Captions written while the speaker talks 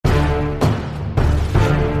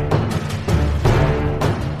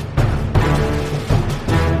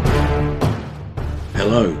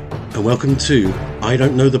Hello, and welcome to I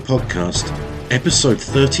Don't Know the Podcast, episode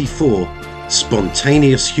 34,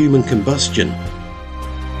 Spontaneous Human Combustion.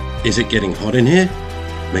 Is it getting hot in here?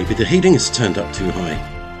 Maybe the heating is turned up too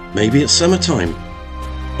high. Maybe it's summertime.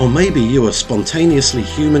 Or maybe you are spontaneously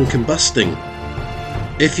human combusting.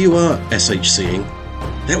 If you are SHCing,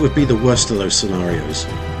 that would be the worst of those scenarios,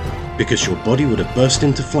 because your body would have burst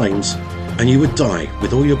into flames and you would die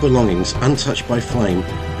with all your belongings untouched by flame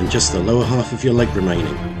and just the lower half of your leg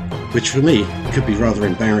remaining, which for me could be rather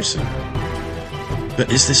embarrassing.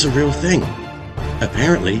 But is this a real thing?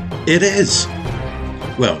 Apparently it is.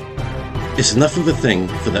 Well, it's enough of a thing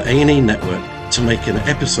for the A&E network to make an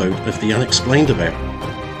episode of The Unexplained about.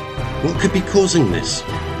 What could be causing this?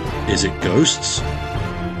 Is it ghosts?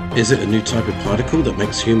 Is it a new type of particle that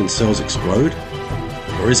makes human cells explode?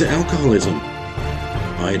 Or is it alcoholism?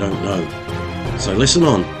 I don't know. So listen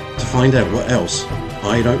on to find out what else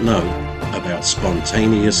I don't know about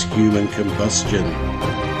spontaneous human combustion.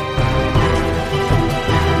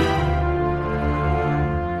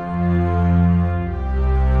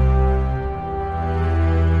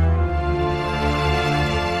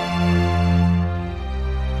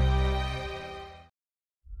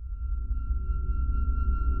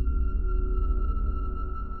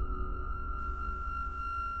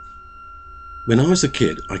 When I was a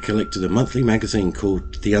kid, I collected a monthly magazine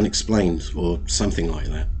called The Unexplained, or something like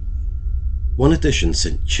that. One edition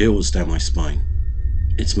sent chills down my spine.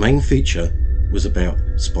 Its main feature was about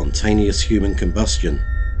spontaneous human combustion.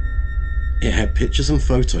 It had pictures and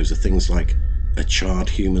photos of things like a charred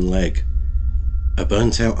human leg, a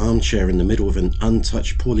burnt-out armchair in the middle of an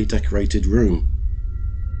untouched, poorly decorated room.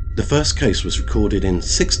 The first case was recorded in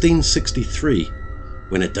 1663,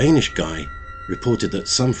 when a Danish guy reported that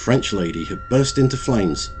some French lady had burst into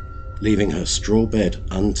flames, leaving her straw bed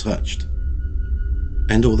untouched.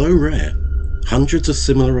 And although rare, hundreds of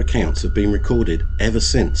similar accounts have been recorded ever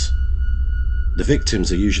since. The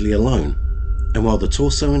victims are usually alone, and while the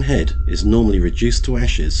torso and head is normally reduced to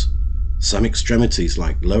ashes, some extremities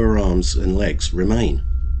like lower arms and legs remain.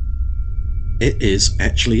 It is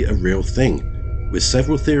actually a real thing, with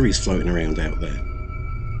several theories floating around out there.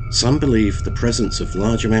 Some believe the presence of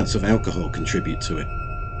large amounts of alcohol contribute to it.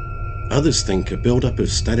 Others think a build-up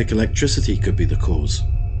of static electricity could be the cause,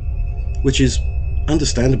 which is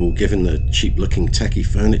understandable given the cheap-looking tacky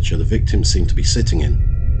furniture the victims seem to be sitting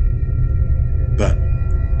in. But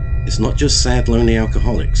it's not just sad, lonely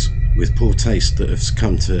alcoholics with poor taste that have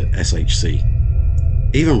succumbed to SHC.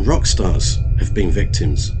 Even rock stars have been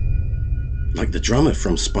victims, like the drummer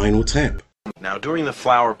from Spinal Tap. Now, during the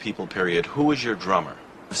Flower People period, who was your drummer?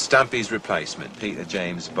 Stumpy's replacement, Peter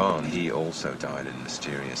James Bond, he also died in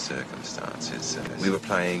mysterious circumstances. We were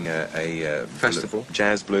playing a festival,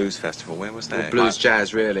 jazz blues festival. Where was that? Well, blues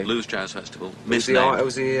jazz, really. Blues Jazz Festival. It was in the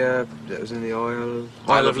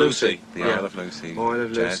Isle of Lucy. The Isle of Lucy. Isle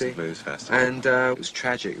of Jazz Lucy. and Blues Festival. And it was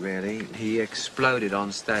tragic, really. He exploded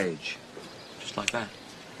on stage. Just like that.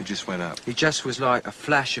 He just went up. He just was like a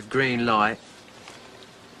flash of green light,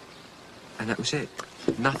 and that was it.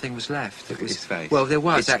 Nothing was left. Look at his face. Well, there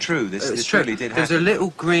was. It's true. This really did happen. There was a little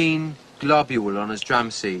green globule on his drum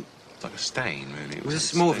seat. It's like a stain, really. It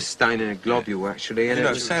was more of a stain than a globule, actually. And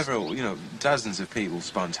dozens of people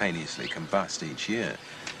spontaneously combust each year.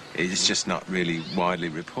 It's just not really widely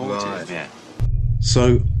reported. Right. Yeah.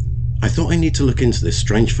 So I thought I need to look into this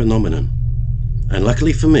strange phenomenon. And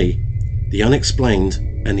luckily for me, The Unexplained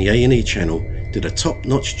and the A&E channel did a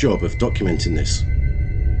top-notch job of documenting this.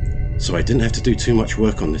 So I didn't have to do too much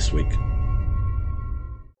work on this week.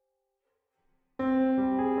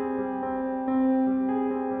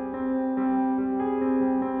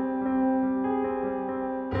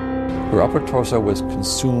 Her upper torso was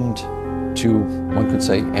consumed to, one could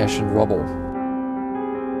say, ash and rubble.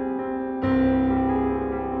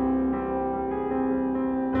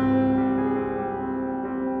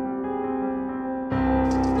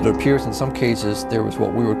 It appears in some cases there was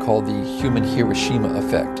what we would call the human Hiroshima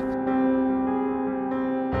effect.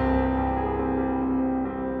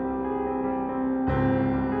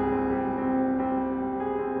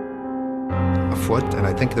 Foot, and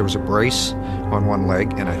I think there was a brace on one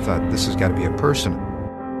leg, and I thought, this has got to be a person.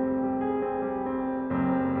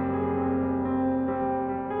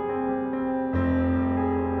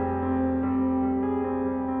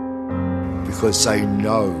 Because they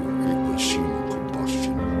know it was human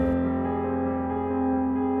combustion.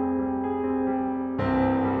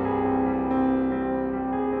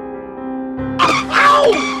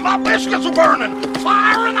 Ow! My biscuits are burning!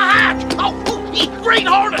 Fire in the hatch! Oh, green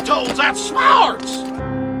hornetoads, that's smarts!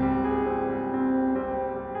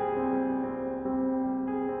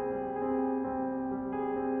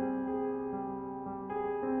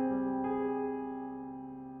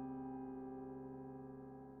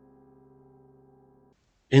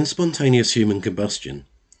 In spontaneous human combustion,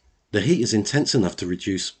 the heat is intense enough to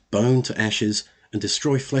reduce bone to ashes and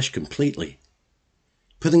destroy flesh completely.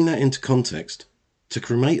 Putting that into context, to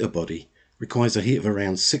cremate a body requires a heat of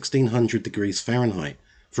around 1600 degrees Fahrenheit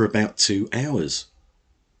for about 2 hours.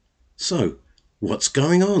 So, what's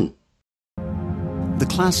going on? The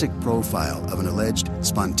classic profile of an alleged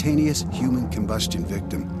spontaneous human combustion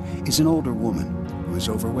victim is an older woman who is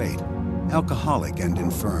overweight, alcoholic, and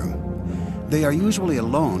infirm. They are usually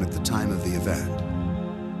alone at the time of the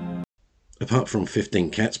event. Apart from 15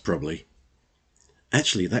 cats, probably.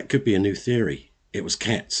 Actually, that could be a new theory. It was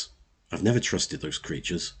cats. I've never trusted those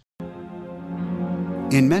creatures.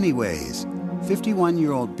 In many ways,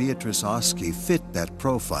 51-year-old Beatrice Oski fit that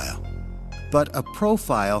profile. But a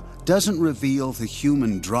profile doesn't reveal the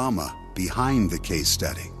human drama behind the case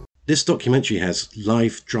study. This documentary has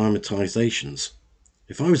live dramatizations.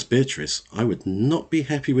 If I was Beatrice, I would not be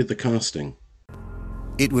happy with the casting.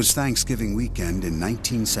 It was Thanksgiving weekend in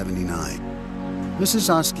 1979. Mrs.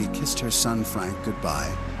 Oski kissed her son Frank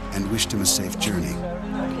goodbye and wished him a safe journey.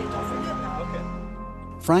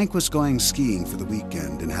 Frank was going skiing for the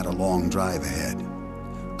weekend and had a long drive ahead.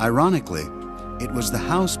 Ironically, it was the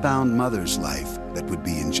housebound mother's life that would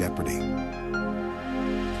be in jeopardy.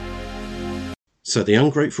 So the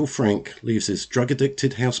ungrateful Frank leaves his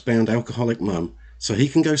drug-addicted, housebound alcoholic mum so he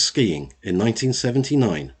can go skiing in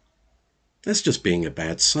 1979. That's just being a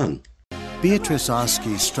bad son. Beatrice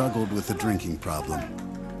Oski struggled with a drinking problem.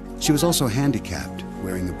 She was also handicapped,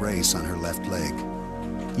 wearing a brace on her left leg.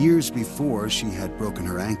 Years before, she had broken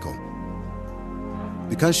her ankle.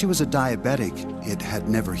 Because she was a diabetic, it had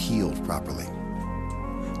never healed properly.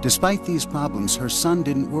 Despite these problems, her son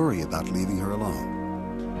didn't worry about leaving her alone.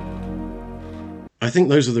 I think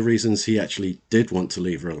those are the reasons he actually did want to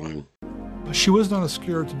leave her alone. She was not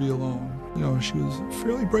scared to be alone. You know, she was a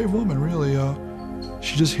fairly brave woman, really.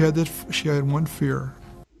 She just had she had one fear.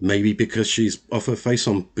 Maybe because she's off her face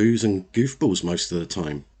on booze and goofballs most of the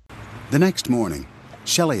time. The next morning,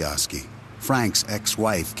 Shelley Oski, Frank's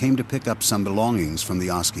ex-wife, came to pick up some belongings from the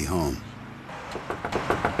Oski home.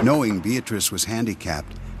 Knowing Beatrice was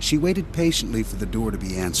handicapped, she waited patiently for the door to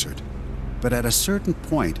be answered. But at a certain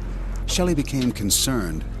point, Shelley became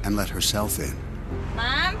concerned and let herself in.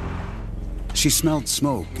 Mom? She smelled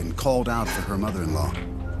smoke and called out for her mother-in-law.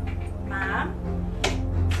 Mom?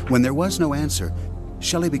 When there was no answer,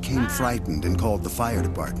 Shelley became frightened and called the fire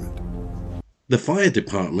department. The fire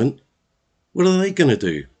department? What are they going to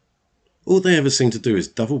do? All they ever seem to do is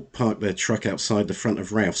double park their truck outside the front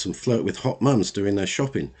of Ralph's and flirt with hot mums doing their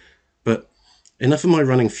shopping. But enough of my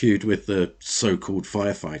running feud with the so-called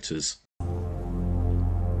firefighters.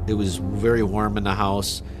 It was very warm in the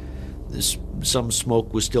house. Some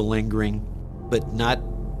smoke was still lingering, but not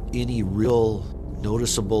any real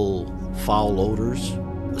noticeable foul odors.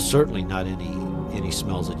 Certainly not any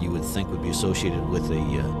smells that you would think would be associated with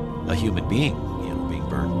a human being, being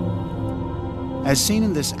burned. As seen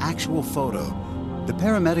in this actual photo, the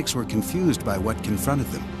paramedics were confused by what confronted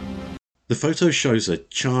them. The photo shows a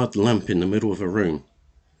charred lamp in the middle of a room.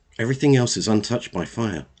 Everything else is untouched by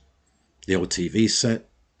fire. The old TV set,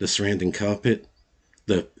 the surrounding carpet,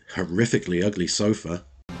 the horrifically ugly sofa.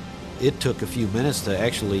 It took a few minutes to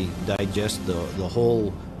actually digest the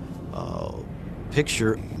whole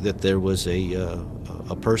picture that there was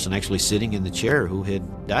a person actually sitting in the chair who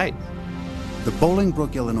had died. The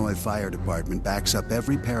Bolingbrook, Illinois Fire Department backs up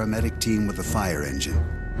every paramedic team with a fire engine.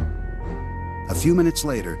 A few minutes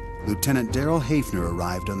later, Lieutenant Daryl Hafner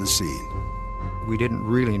arrived on the scene. We didn't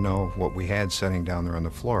really know what we had sitting down there on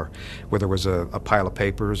the floor, whether it was a pile of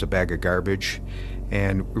papers, a bag of garbage,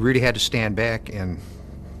 and we really had to stand back and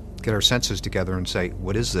get our senses together and say,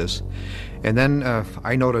 what is this? And then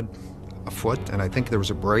I noted a foot, and I think there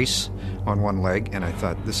was a brace on one leg, and I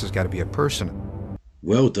thought, this has got to be a person.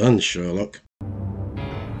 Well done, Sherlock.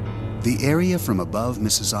 The area from above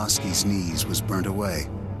Mrs. Oski's knees was burnt away,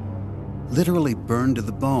 literally burned to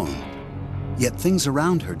the bone, yet things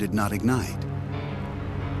around her did not ignite.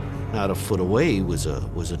 Not a foot away was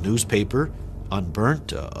a newspaper,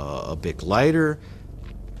 unburnt, a big lighter.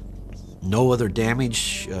 No other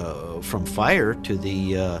damage from fire to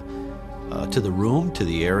the room, to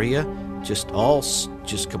the area. Just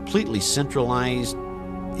completely centralized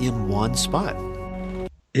in one spot.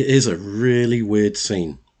 It is a really weird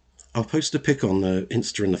scene. I'll post a pic on the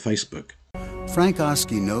Insta and the Facebook. Frank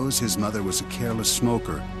Oski knows his mother was a careless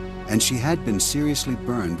smoker, and she had been seriously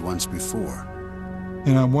burned once before.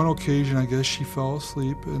 And on one occasion, I guess she fell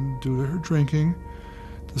asleep, and due to her drinking,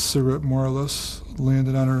 the cigarette more or less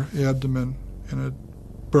landed on her abdomen, and it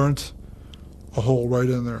burnt a hole right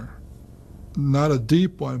in there. Not a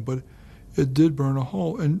deep one, but it did burn a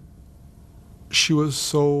hole. And she was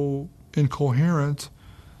so incoherent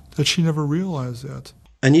that she never realized that.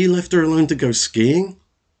 And you left her alone to go skiing,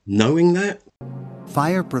 knowing that?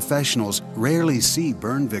 Fire professionals rarely see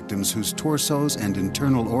burn victims whose torsos and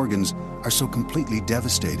internal organs are so completely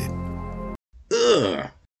devastated. Ugh!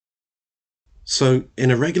 So,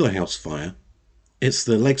 in a regular house fire, it's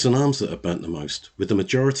the legs and arms that are burnt the most, with the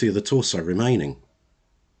majority of the torso remaining.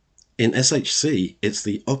 In SHC, it's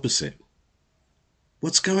the opposite.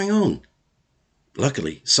 What's going on?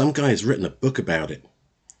 Luckily, some guy has written a book about it,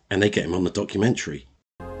 and they get him on the documentary.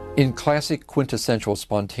 In classic quintessential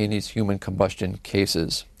spontaneous human combustion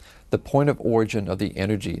cases, the point of origin of the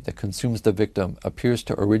energy that consumes the victim appears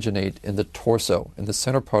to originate in the torso, in the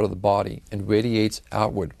center part of the body, and radiates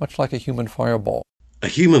outward, much like a human fireball. A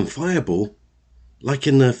human fireball? Like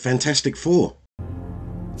in the Fantastic Four?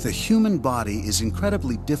 The human body is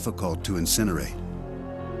incredibly difficult to incinerate.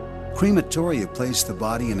 Crematoria place the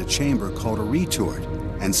body in a chamber called a retort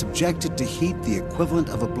and subject it to heat the equivalent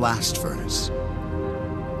of a blast furnace.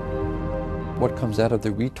 What comes out of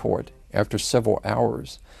the retort after several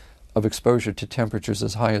hours of exposure to temperatures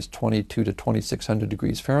as high as 22 to 2600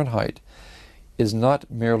 degrees Fahrenheit is not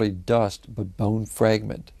merely dust, but bone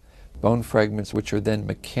fragments which are then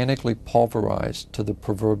mechanically pulverized to the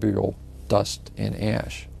proverbial dust and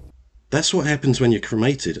ash. That's what happens when you're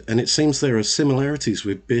cremated, and it seems there are similarities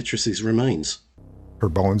with Beatrice's remains. Her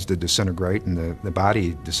bones did disintegrate and the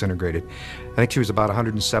body disintegrated. I think she was about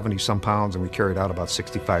 170 some pounds, and we carried out about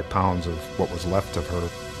 65 pounds of what was left of her.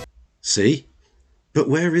 See? But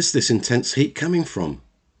where is this intense heat coming from?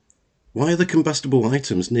 Why are the combustible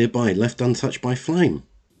items nearby left untouched by flame?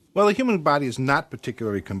 Well, the human body is not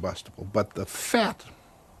particularly combustible, but the fat,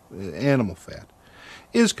 animal fat,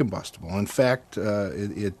 is combustible. In fact,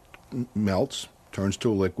 it melts, turns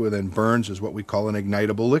to a liquid, and burns as what we call an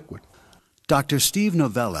ignitable liquid. Dr. Steve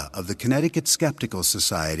Novella of the Connecticut Skeptical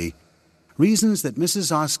Society reasons that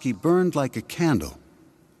Mrs. Oskey burned like a candle.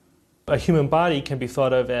 A human body can be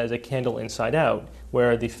thought of as a candle inside out,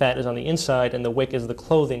 where the fat is on the inside and the wick is the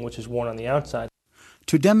clothing which is worn on the outside.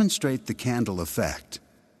 To demonstrate the candle effect,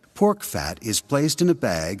 pork fat is placed in a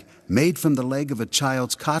bag made from the leg of a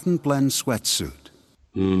child's cotton blend sweatsuit.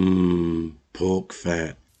 Pork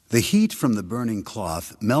fat. The heat from the burning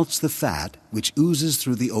cloth melts the fat, which oozes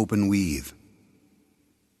through the open weave.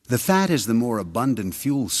 The fat is the more abundant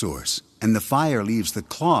fuel source, and the fire leaves the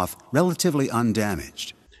cloth relatively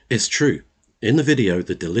undamaged. It's true. In the video,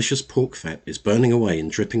 the delicious pork fat is burning away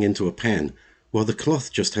and dripping into a pan, while the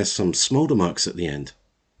cloth just has some smoulder marks at the end.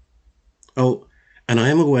 Oh, and I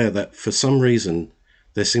am aware that for some reason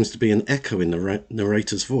there seems to be an echo in the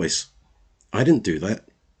narrator's voice. I didn't do that.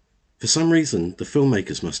 For some reason, the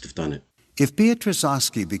filmmakers must have done it. If Beatrice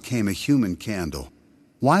Oskey became a human candle,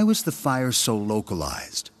 why was the fire so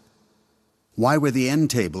localized? Why were the end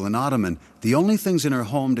table and ottoman the only things in her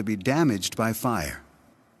home to be damaged by fire?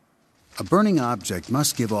 A burning object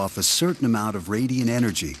must give off a certain amount of radiant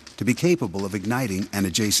energy to be capable of igniting an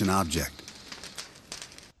adjacent object.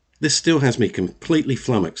 This still has me completely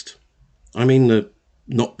flummoxed. I mean the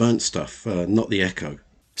not burnt stuff, not the echo.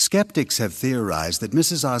 Skeptics have theorized that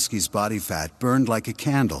Mrs. Oskey's body fat burned like a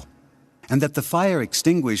candle, and that the fire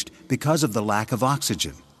extinguished because of the lack of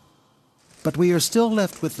oxygen. But we are still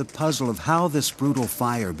left with the puzzle of how this brutal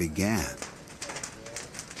fire began.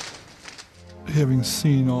 Having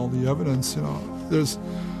seen all the evidence, there's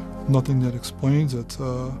nothing that explains it.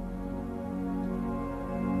 The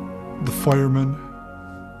firemen,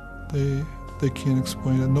 they can't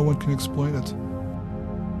explain it. No one can explain it.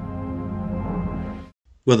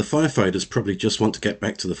 Well, the firefighters probably just want to get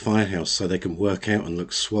back to the firehouse so they can work out and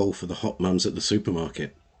look swole for the hot mums at the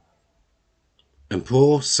supermarket. And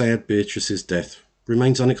poor, sad Beatrice's death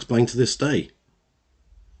remains unexplained to this day.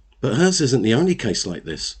 But hers isn't the only case like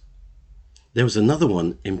this. There was another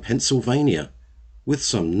one in Pennsylvania with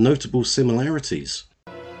some notable similarities.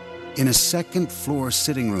 In a second-floor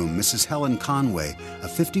sitting room, Mrs. Helen Conway, a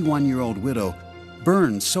 51-year-old widow,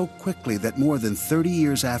 burned so quickly that more than 30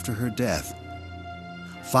 years after her death,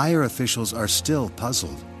 fire officials are still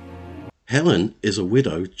puzzled. Helen is a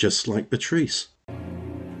widow just like Beatrice.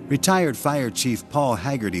 Retired Fire Chief Paul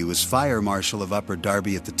Haggerty was fire marshal of Upper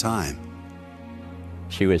Darby at the time.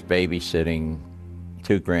 She was babysitting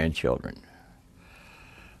 2 grandchildren.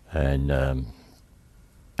 And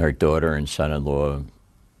her daughter and son-in-law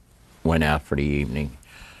went out for the evening.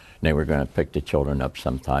 They were going to pick the children up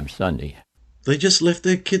sometime Sunday. They just left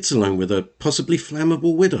their kids alone with a possibly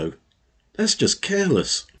flammable widow. That's just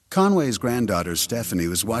careless. Conway's granddaughter, Stephanie,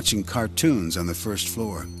 was watching cartoons on the first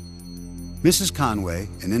floor. Mrs. Conway,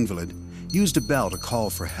 an invalid, used a bell to call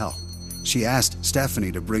for help, She asked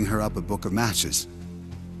Stephanie to bring her up a book of matches.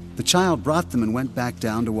 The child brought them and went back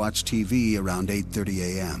down to watch TV around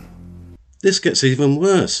 8:30 a.m. This gets even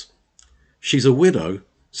worse. She's a widow,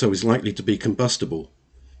 so is likely to be combustible.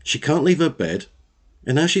 She can't leave her bed,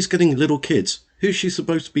 and now she's getting little kids, who's she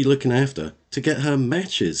supposed to be looking after, to get her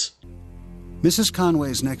matches? Mrs.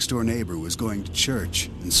 Conway's next-door neighbor was going to church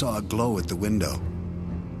and saw a glow at the window.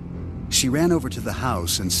 She ran over to the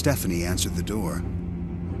house and Stephanie answered the door.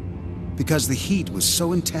 Because the heat was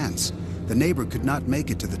so intense, the neighbor could not make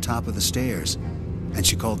it to the top of the stairs, and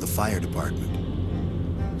she called the fire department.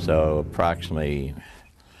 So approximately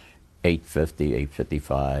 8:50,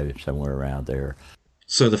 8:55, somewhere around there.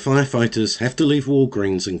 So the firefighters have to leave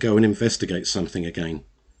Walgreens and go and investigate something again.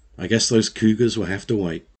 I guess those cougars will have to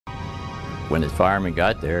wait. When the firemen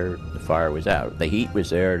got there, the fire was out. The heat was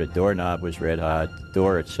there, the doorknob was red hot, the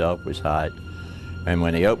door itself was hot, and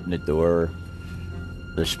when they opened the door,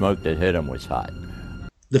 the smoke that hit them was hot.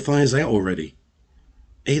 The fire's out already.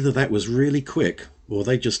 Either that was really quick, or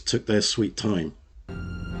they just took their sweet time.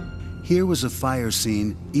 Here was a fire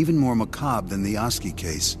scene even more macabre than the Oski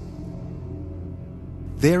case.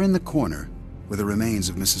 There in the corner were the remains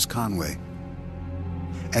of Mrs. Conway,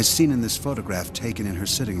 as seen in this photograph taken in her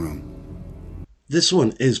sitting room. This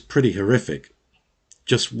one is pretty horrific.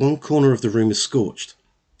 Just one corner of the room is scorched.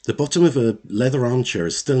 The bottom of a leather armchair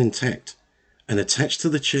is still intact, and attached to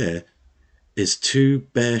the chair is two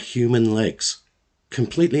bare human legs,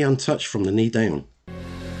 completely untouched from the knee down.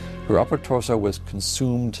 Her upper torso was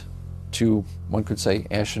consumed to, one could say,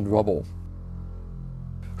 ashen rubble.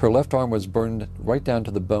 Her left arm was burned right down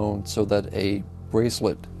to the bone so that a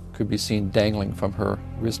bracelet could be seen dangling from her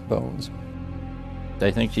wrist bones. I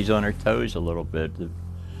think she's on her toes a little bit,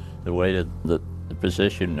 the way that the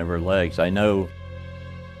position of her legs. I know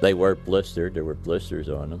they were blistered, there were blisters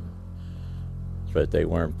on them, but they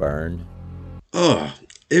weren't burned. Oh,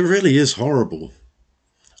 it really is horrible.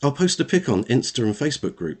 I'll post a pic on Insta and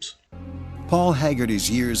Facebook groups. Paul Haggerty's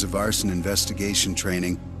years of arson investigation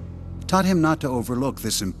training taught him not to overlook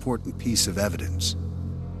this important piece of evidence.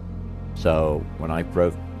 So when I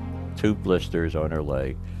broke 2 blisters on her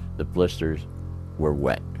leg, the blisters were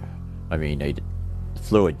wet. I mean, the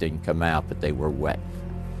fluid didn't come out, but they were wet.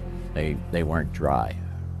 They weren't dry.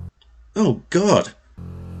 Oh, God!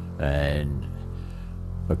 And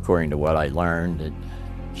according to what I learned, that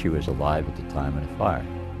she was alive at the time of the fire.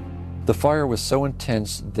 The fire was so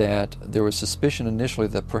intense that there was suspicion initially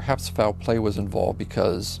that perhaps foul play was involved,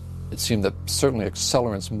 because it seemed that certainly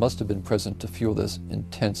accelerants must have been present to fuel this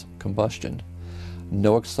intense combustion.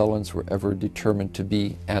 No accelerants were ever determined to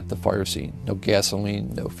be at the fire scene. No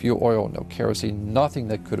gasoline, no fuel oil, no kerosene, nothing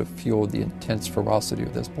that could have fueled the intense ferocity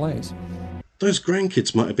of this blaze. Those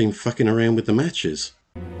grandkids might have been fucking around with the matches.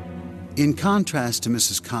 In contrast to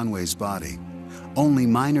Mrs. Conway's body, only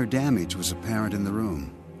minor damage was apparent in the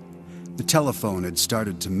room. The telephone had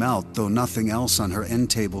started to melt, though nothing else on her end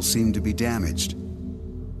table seemed to be damaged.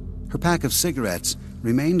 Her pack of cigarettes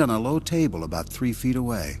remained on a low table about 3 feet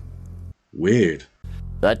away. Weird.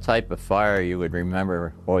 That type of fire you would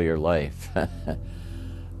remember all your life.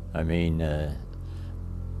 I mean,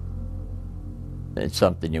 it's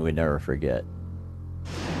something you would never forget.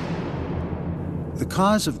 The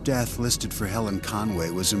cause of death listed for Helen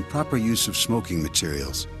Conway was improper use of smoking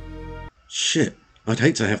materials. Shit, I'd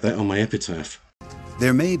hate to have that on my epitaph.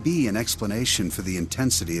 There may be an explanation for the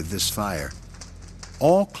intensity of this fire.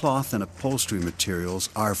 All cloth and upholstery materials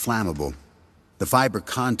are flammable. The fiber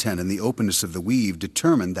content and the openness of the weave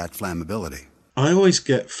determine that flammability. I always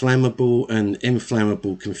get flammable and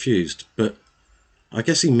inflammable confused, but I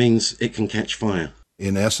guess he means it can catch fire.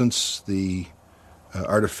 In essence, the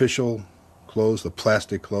artificial clothes, the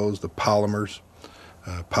plastic clothes, the polymers,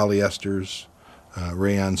 polyesters,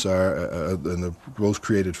 rayons and those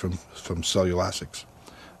created from cellulosics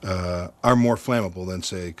are more flammable than,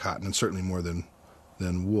 say, cotton, and certainly more than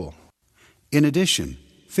wool. In addition,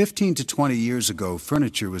 15 to 20 years ago,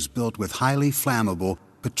 furniture was built with highly flammable,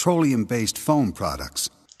 petroleum-based foam products.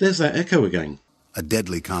 There's that echo again. A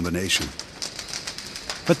deadly combination.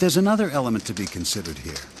 But there's another element to be considered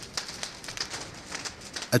here.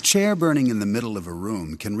 A chair burning in the middle of a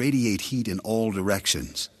room can radiate heat in all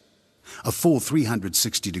directions, a full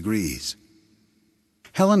 360 degrees.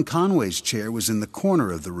 Helen Conway's chair was in the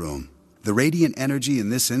corner of the room. The radiant energy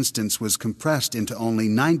in this instance was compressed into only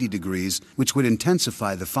 90 degrees, which would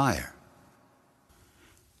intensify the fire.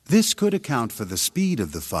 This could account for the speed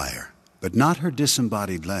of the fire, but not her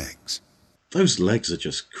disembodied legs. Those legs are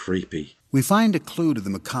just creepy. We find a clue to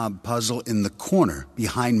the macabre puzzle in the corner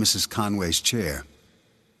behind Mrs. Conway's chair.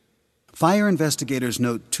 Fire investigators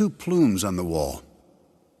note 2 plumes on the wall.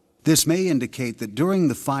 This may indicate that during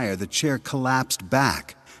the fire, the chair collapsed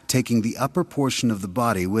back, taking the upper portion of the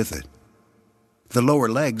body with it. The lower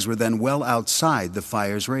legs were then well outside the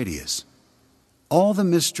fire's radius. All the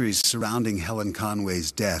mysteries surrounding Helen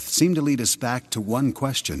Conway's death seem to lead us back to one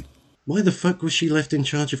question. Why the fuck was she left in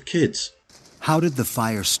charge of kids? How did the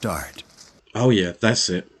fire start? Oh yeah, that's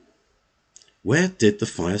it. Where did the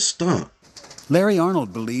fire start? Larry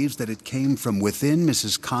Arnold believes that it came from within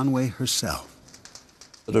Mrs. Conway herself.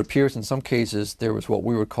 It appears in some cases there was what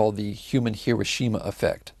we would call the human Hiroshima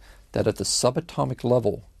effect, that at the subatomic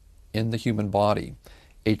level in the human body,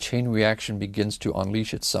 a chain reaction begins to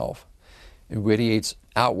unleash itself. It radiates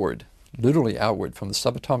outward, literally outward, from the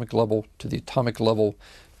subatomic level to the atomic level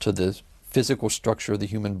to the physical structure of the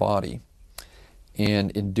human body.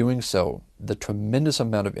 And in doing so, the tremendous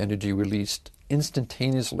amount of energy released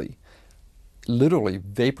instantaneously literally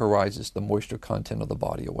vaporizes the moisture content of the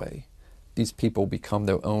body away. These people become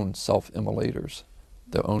their own self-immolators,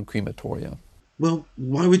 their own crematoria. Well,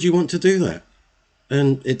 why would you want to do that?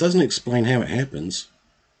 And it doesn't explain how it happens.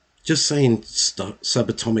 Just saying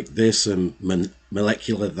subatomic this and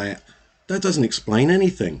molecular that doesn't explain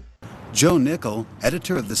anything. Joe Nickel,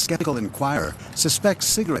 editor of the Skeptical Inquirer, suspects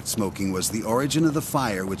cigarette smoking was the origin of the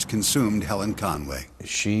fire which consumed Helen Conway.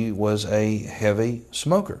 She was a heavy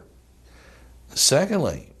smoker.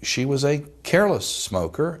 Secondly, she was a careless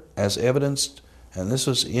smoker, as evidenced, and this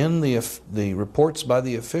was in the reports by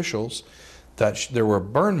the officials, that there were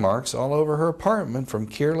burn marks all over her apartment from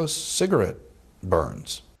careless cigarette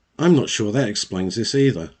burns. I'm not sure that explains this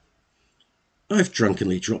either. I've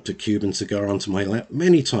drunkenly dropped a Cuban cigar onto my lap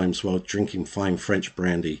many times while drinking fine French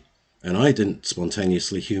brandy, and I didn't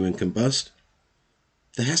spontaneously human combust.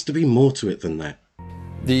 There has to be more to it than that.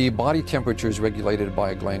 The body temperature is regulated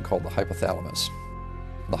by a gland called the hypothalamus.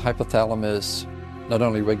 The hypothalamus not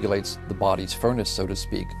only regulates the body's furnace, so to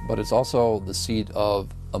speak, but it's also the seat of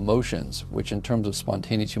emotions, which in terms of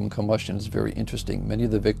spontaneous human combustion is very interesting. Many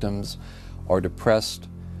of the victims are depressed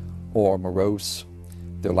or morose,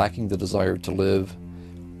 they're lacking the desire to live,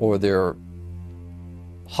 or they're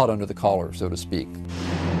hot under the collar, so to speak.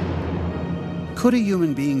 Could a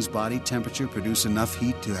human being's body temperature produce enough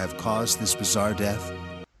heat to have caused this bizarre death?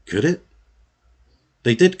 Could it?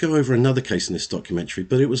 They did go over another case in this documentary,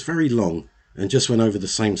 but it was very long and just went over the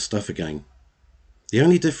same stuff again. The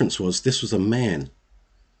only difference was this was a man,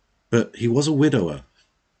 but he was a widower,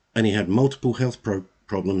 and he had multiple health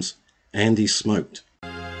problems, and he smoked.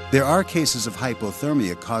 There are cases of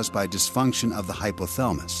hypothermia caused by dysfunction of the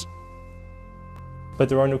hypothalamus. But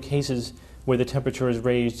there are no cases where the temperature is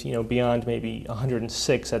raised, beyond maybe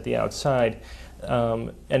 106 at the outside.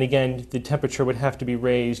 And again, the temperature would have to be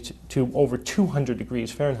raised to over 200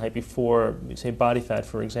 degrees Fahrenheit before, say, body fat,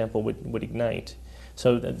 for example, would ignite.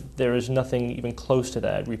 So there is nothing even close to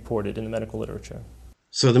that reported in the medical literature.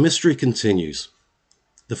 So the mystery continues.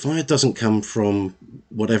 The fire doesn't come from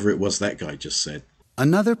whatever it was that guy just said.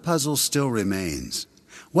 Another puzzle still remains.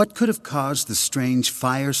 What could have caused the strange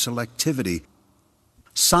fire selectivity?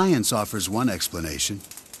 Science offers one explanation.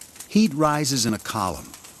 Heat rises in a column.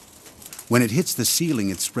 When it hits the ceiling,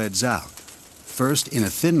 it spreads out, first in a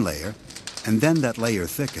thin layer, and then that layer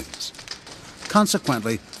thickens.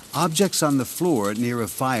 Consequently, objects on the floor near a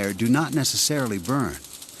fire do not necessarily burn,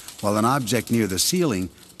 while an object near the ceiling,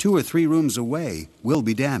 2 or 3 rooms away, will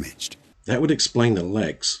be damaged. That would explain the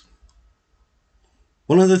legs.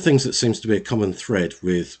 One of the things that seems to be a common thread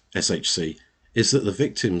with SHC is that the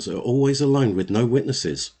victims are always alone with no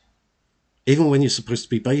witnesses, even when you're supposed to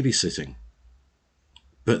be babysitting.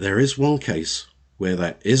 But there is one case where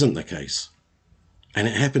that isn't the case, and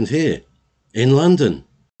it happened here, in London.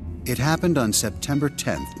 It happened on September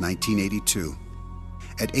 10th, 1982,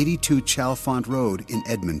 at 82 Chalfont Road in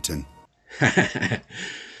Edmonton.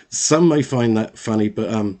 Some may find that funny, but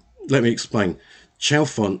let me explain.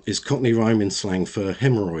 Chalfont is Cockney rhyming slang for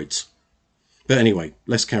hemorrhoids. But anyway,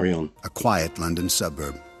 let's carry on. A quiet London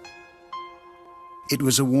suburb. It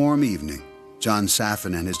was a warm evening. John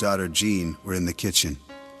Saffin and his daughter Jean were in the kitchen.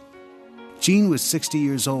 Jean was 60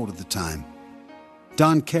 years old at the time.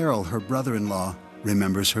 Don Carroll, her brother-in-law,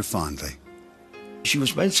 remembers her fondly. She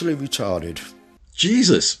was mentally retarded.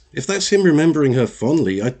 Jesus, if that's him remembering her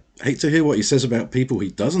fondly, I'd hate to hear what he says about people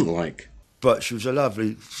he doesn't like. But she was a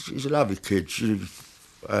lovely kid. She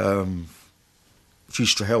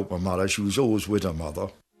used to help her mother. She was always with her mother.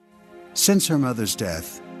 Since her mother's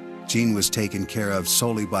death, Jean was taken care of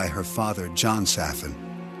solely by her father, John Saffin.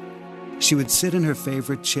 She would sit in her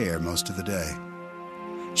favorite chair most of the day.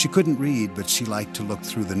 She couldn't read, but she liked to look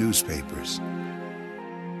through the newspapers.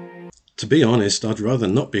 To be honest, I'd rather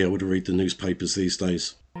not be able to read the newspapers these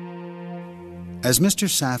days. As Mr.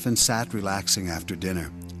 Saffin sat relaxing after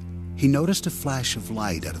dinner, he noticed a flash of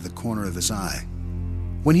light out of the corner of his eye.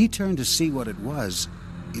 When he turned to see what it was,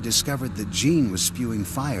 he discovered that Jean was spewing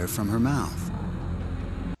fire from her mouth.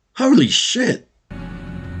 Holy shit!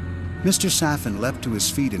 Mr. Saffin leapt to his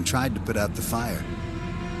feet and tried to put out the fire.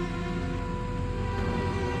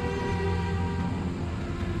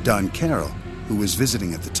 Don Carroll, who was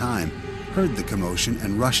visiting at the time, heard the commotion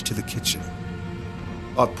and rushed to the kitchen.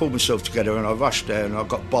 I pulled myself together and I rushed there and I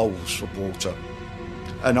got bowls of water.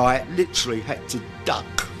 And I literally had to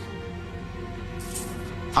duck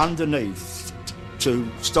underneath to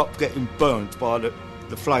stop getting burnt by the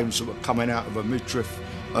flames that were coming out of her midriff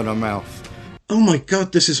and her mouth. Oh my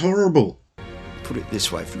God, this is horrible. Put it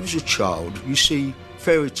this way, if you was a child, you see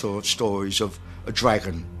fairy tale stories of a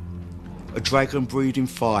dragon breathing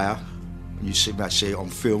fire, and you see it on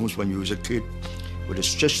films when you was a kid, but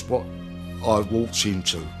it's just what I walked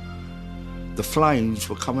into. The flames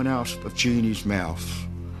were coming out of Jeannie's mouth,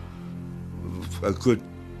 a good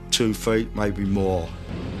 2 feet, maybe more,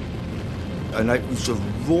 and it was a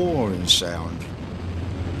roaring sound.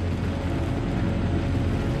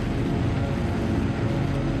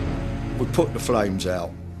 We put the flames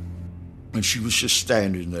out, and she was just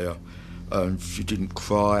standing there, and she didn't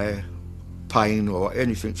cry, pain or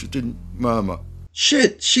anything. She didn't murmur.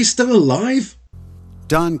 Shit, she's still alive?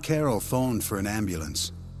 Don Carroll phoned for an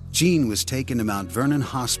ambulance. Jean was taken to Mount Vernon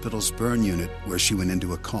Hospital's burn unit, where she went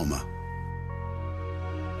into a coma.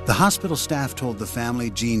 The hospital staff told the family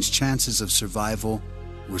Jean's chances of survival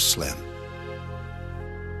were slim.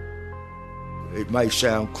 It may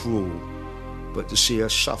sound cruel, but to see her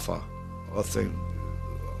suffer, I think,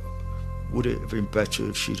 would it have been better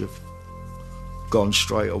if she'd have gone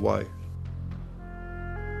straight away?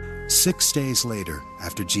 6 days later,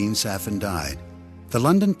 after Jean Saffin died, the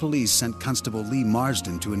London police sent Constable Lee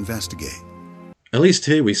Marsden to investigate. At least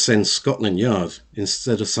here we send Scotland Yard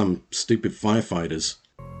instead of some stupid firefighters.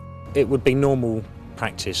 It would be normal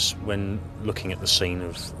practice when looking at the scene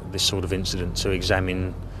of this sort of incident to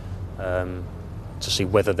examine, to see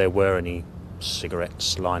whether there were any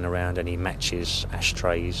cigarettes lying around, any matches,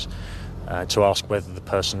 ashtrays, to ask whether the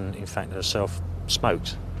person, in fact, herself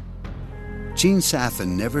smoked. Jean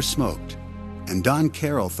Saffin never smoked, and Don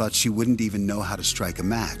Carroll thought she wouldn't even know how to strike a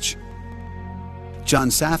match.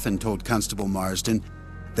 John Saffin told Constable Marsden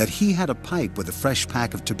that he had a pipe with a fresh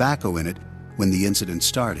pack of tobacco in it when the incident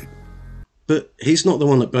started. But he's not the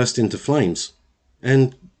one that burst into flames.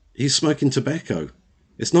 And he's smoking tobacco.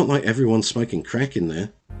 It's not like everyone's smoking crack in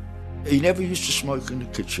there. He never used to smoke in the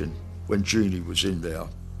kitchen when Jeannie was in there.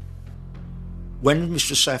 When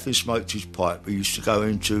Mr. Saffin smoked his pipe, he used to go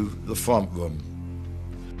into the front room.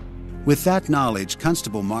 With that knowledge,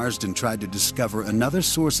 Constable Marsden tried to discover another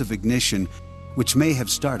source of ignition which may have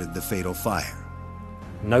started the fatal fire.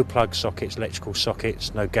 No plug sockets, electrical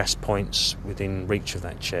sockets, no gas points within reach of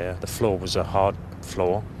that chair. The floor was a hard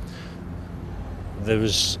floor. There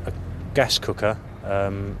was a gas cooker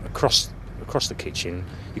across the kitchen.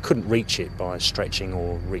 You couldn't reach it by stretching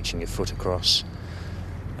or reaching your foot across.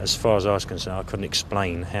 As far as I was concerned, I couldn't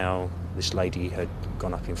explain how this lady had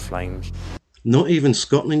gone up in flames. Not even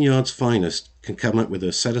Scotland Yard's finest can come up with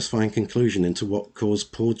a satisfying conclusion into what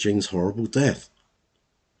caused poor Jean's horrible death.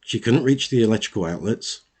 She couldn't reach the electrical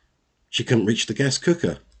outlets. She couldn't reach the gas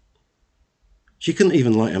cooker. She couldn't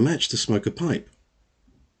even light a match to smoke a pipe.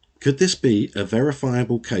 Could this be a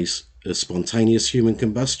verifiable case of spontaneous human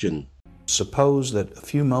combustion? Suppose that a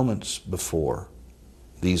few moments before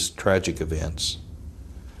these tragic events,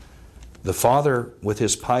 the father, with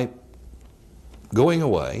his pipe going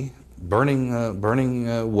away,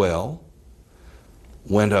 burning well,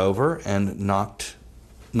 went over and knocked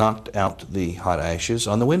out the hot ashes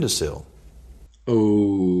on the windowsill.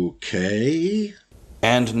 Okay.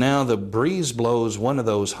 And now the breeze blows one of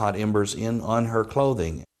those hot embers in on her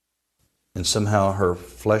clothing. And somehow her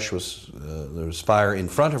flesh was, there was fire in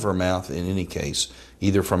front of her mouth in any case,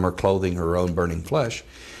 either from her clothing or her own burning flesh.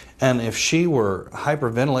 And if she were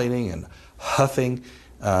hyperventilating and huffing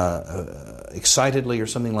excitedly or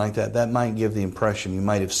something like that, that might give the impression you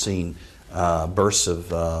might have seen bursts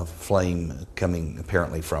of flame coming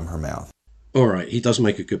apparently from her mouth. All right, he does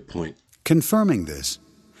make a good point. Confirming this,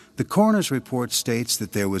 the coroner's report states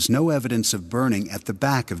that there was no evidence of burning at the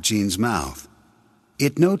back of Jean's mouth.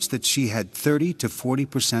 It notes that she had 30 to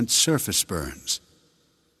 40% surface burns.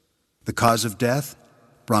 The cause of death?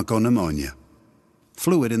 Bronchopneumonia,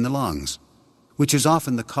 fluid in the lungs, which is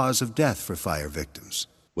often the cause of death for fire victims.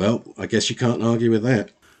 Well, I guess you can't argue with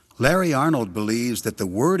that. Larry Arnold believes that the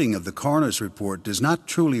wording of the coroner's report does not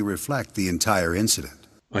truly reflect the entire incident.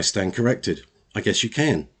 I stand corrected. I guess you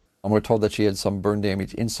can. And we're told that she had some burn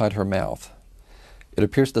damage inside her mouth. It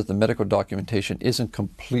appears that the medical documentation isn't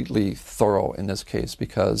completely thorough in this case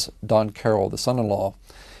because Don Carroll, the son-in-law,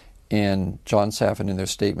 and John Safin in their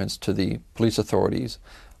statements to the police authorities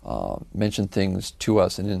mentioned things to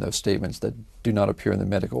us and in those statements that do not appear in the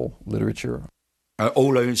medical literature.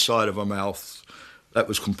 All the inside of her mouth, that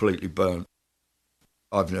was completely burnt.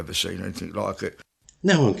 I've never seen anything like it.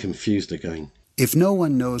 Now I'm confused again. If no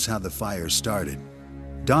one knows how the fire started,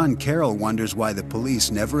 Don Carroll wonders why the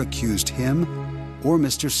police never accused him or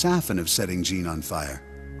Mr. Safin of setting Jean on fire.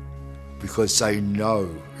 Because they know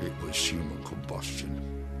it was human combustion.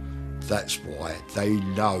 That's why. They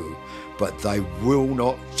know, but they will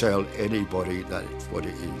not tell anybody that it's what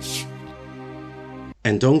it is.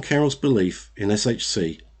 And Don Carroll's belief in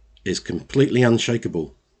SHC is completely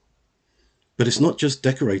unshakable. But it's not just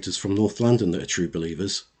decorators from North London that are true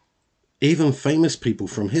believers. Even famous people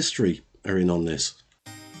from history are in on this.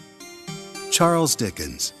 Charles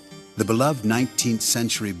Dickens, the beloved 19th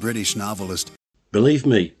century British novelist. Believe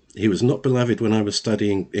me, he was not beloved when I was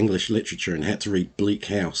studying English literature and had to read Bleak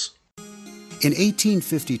House. In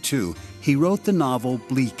 1852, he wrote the novel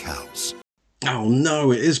Bleak House. Oh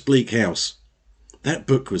no, it is Bleak House. That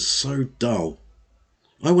book was so dull.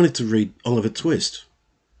 I wanted to read Oliver Twist.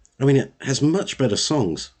 I mean, it has much better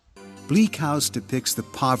songs. Bleak House depicts the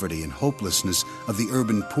poverty and hopelessness of the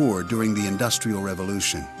urban poor during the Industrial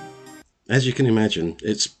Revolution. As you can imagine,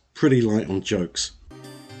 it's pretty light on jokes.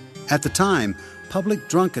 At the time, public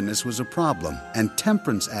drunkenness was a problem, and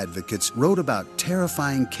temperance advocates wrote about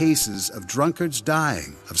terrifying cases of drunkards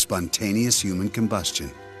dying of spontaneous human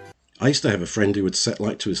combustion. I used to have a friend who would set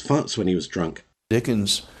light to his farts when he was drunk.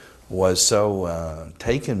 Dickens was so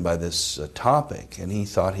taken by this topic, and he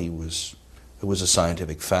thought it was a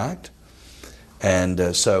scientific fact.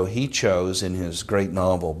 And so he chose in his great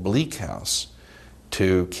novel Bleak House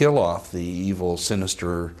to kill off the evil,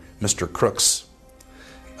 sinister Mr. Crooks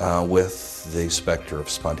with the specter of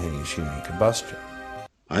spontaneous human combustion.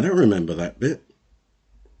 I don't remember that bit.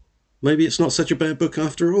 Maybe it's not such a bad book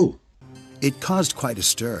after all. It caused quite a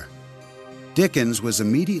stir. Dickens was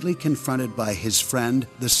immediately confronted by his friend,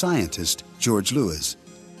 the scientist, George Lewis.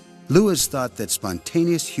 Lewis thought that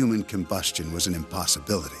spontaneous human combustion was an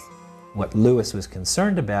impossibility. What Lewis was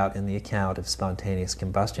concerned about in the account of spontaneous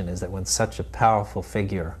combustion is that when such a powerful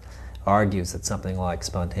figure argues that something like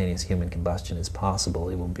spontaneous human combustion is possible,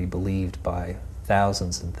 it will be believed by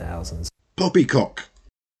thousands and thousands. Poppycock!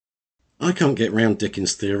 I can't get round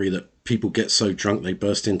Dickens' theory that people get so drunk they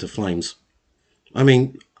burst into flames. I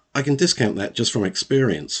mean, I can discount that just from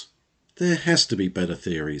experience. There has to be better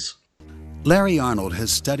theories. Larry Arnold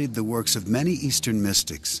has studied the works of many Eastern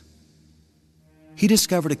mystics. He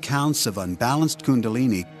discovered accounts of unbalanced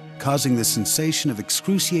kundalini causing the sensation of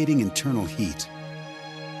excruciating internal heat.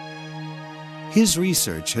 His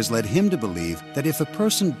research has led him to believe that if a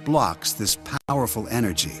person blocks this powerful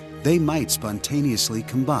energy, they might spontaneously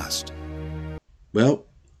combust. Well,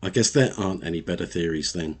 I guess there aren't any better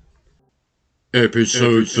theories then.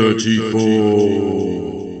 Episode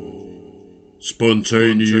 34.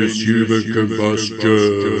 Spontaneous human combustion.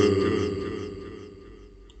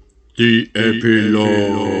 The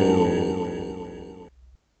epilogue.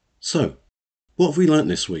 So, what have we learnt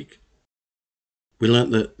this week? We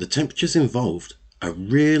learnt that the temperatures involved are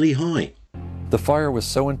really high. The fire was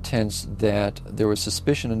so intense that there was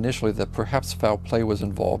suspicion initially that perhaps foul play was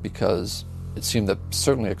involved because it seemed that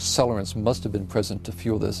certainly accelerants must have been present to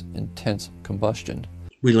fuel this intense combustion.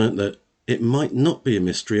 We learnt that it might not be a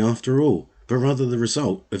mystery after all, but rather the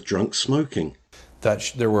result of drunk smoking.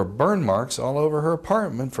 That there were burn marks all over her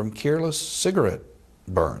apartment from careless cigarette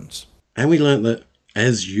burns. And we learnt that,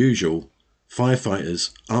 as usual,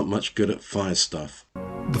 firefighters aren't much good at fire stuff.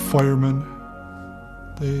 The firemen,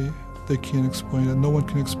 they can't explain it. No one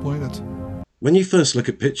can explain it. When you first look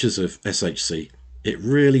at pictures of SHC, it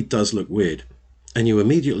really does look weird, and you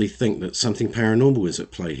immediately think that something paranormal is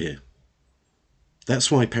at play here.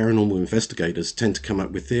 That's why paranormal investigators tend to come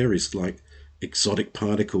up with theories like exotic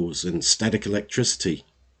particles and static electricity.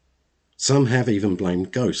 Some have even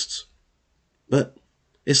blamed ghosts. But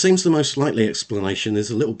it seems the most likely explanation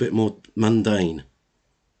is a little bit more mundane.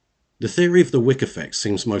 The theory of the wick effect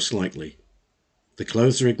seems most likely. The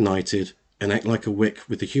clothes are ignited and act like a wick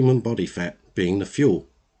with the human body fat being the fuel,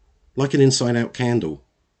 like an inside-out candle.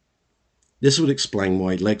 This would explain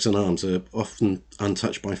why legs and arms are often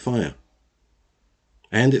untouched by fire.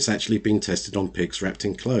 And it's actually been tested on pigs wrapped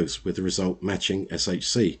in clothes, with the result matching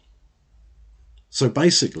SHC. So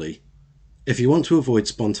basically, if you want to avoid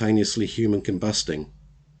spontaneously human combusting,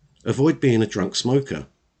 avoid being a drunk smoker.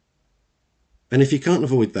 And if you can't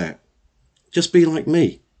avoid that, just be like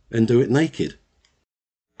me and do it naked.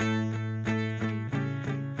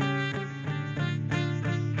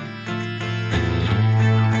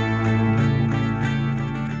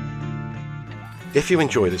 If you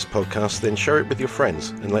enjoy this podcast, then share it with your friends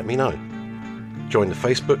and let me know. Join the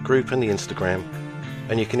Facebook group and the Instagram,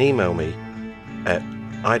 and you can email me at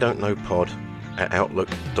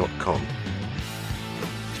idon'tknowpod@outlook.com.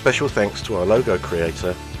 Special thanks to our logo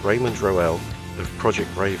creator, Raymond Roel of Project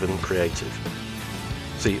Raven Creative.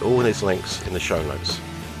 See all his links in the show notes.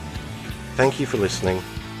 Thank you for listening,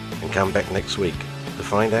 and come back next week to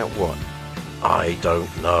find out what I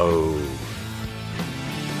don't know.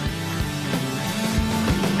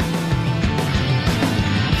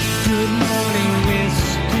 Good morning,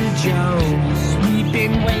 Mr. Jones. We've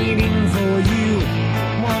been waiting for you.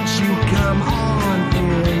 Won't you come on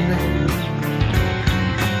in?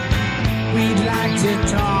 We'd like to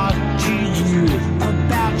talk to you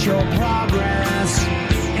about your progress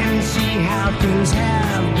and see how things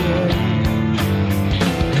have been.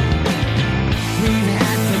 We've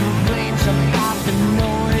had complaints about the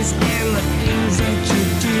noise and the things that you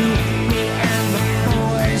do. Me and the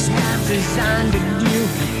boys have designed to do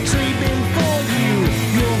treatment for you.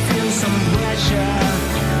 You'll feel some pressure,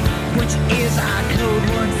 which is our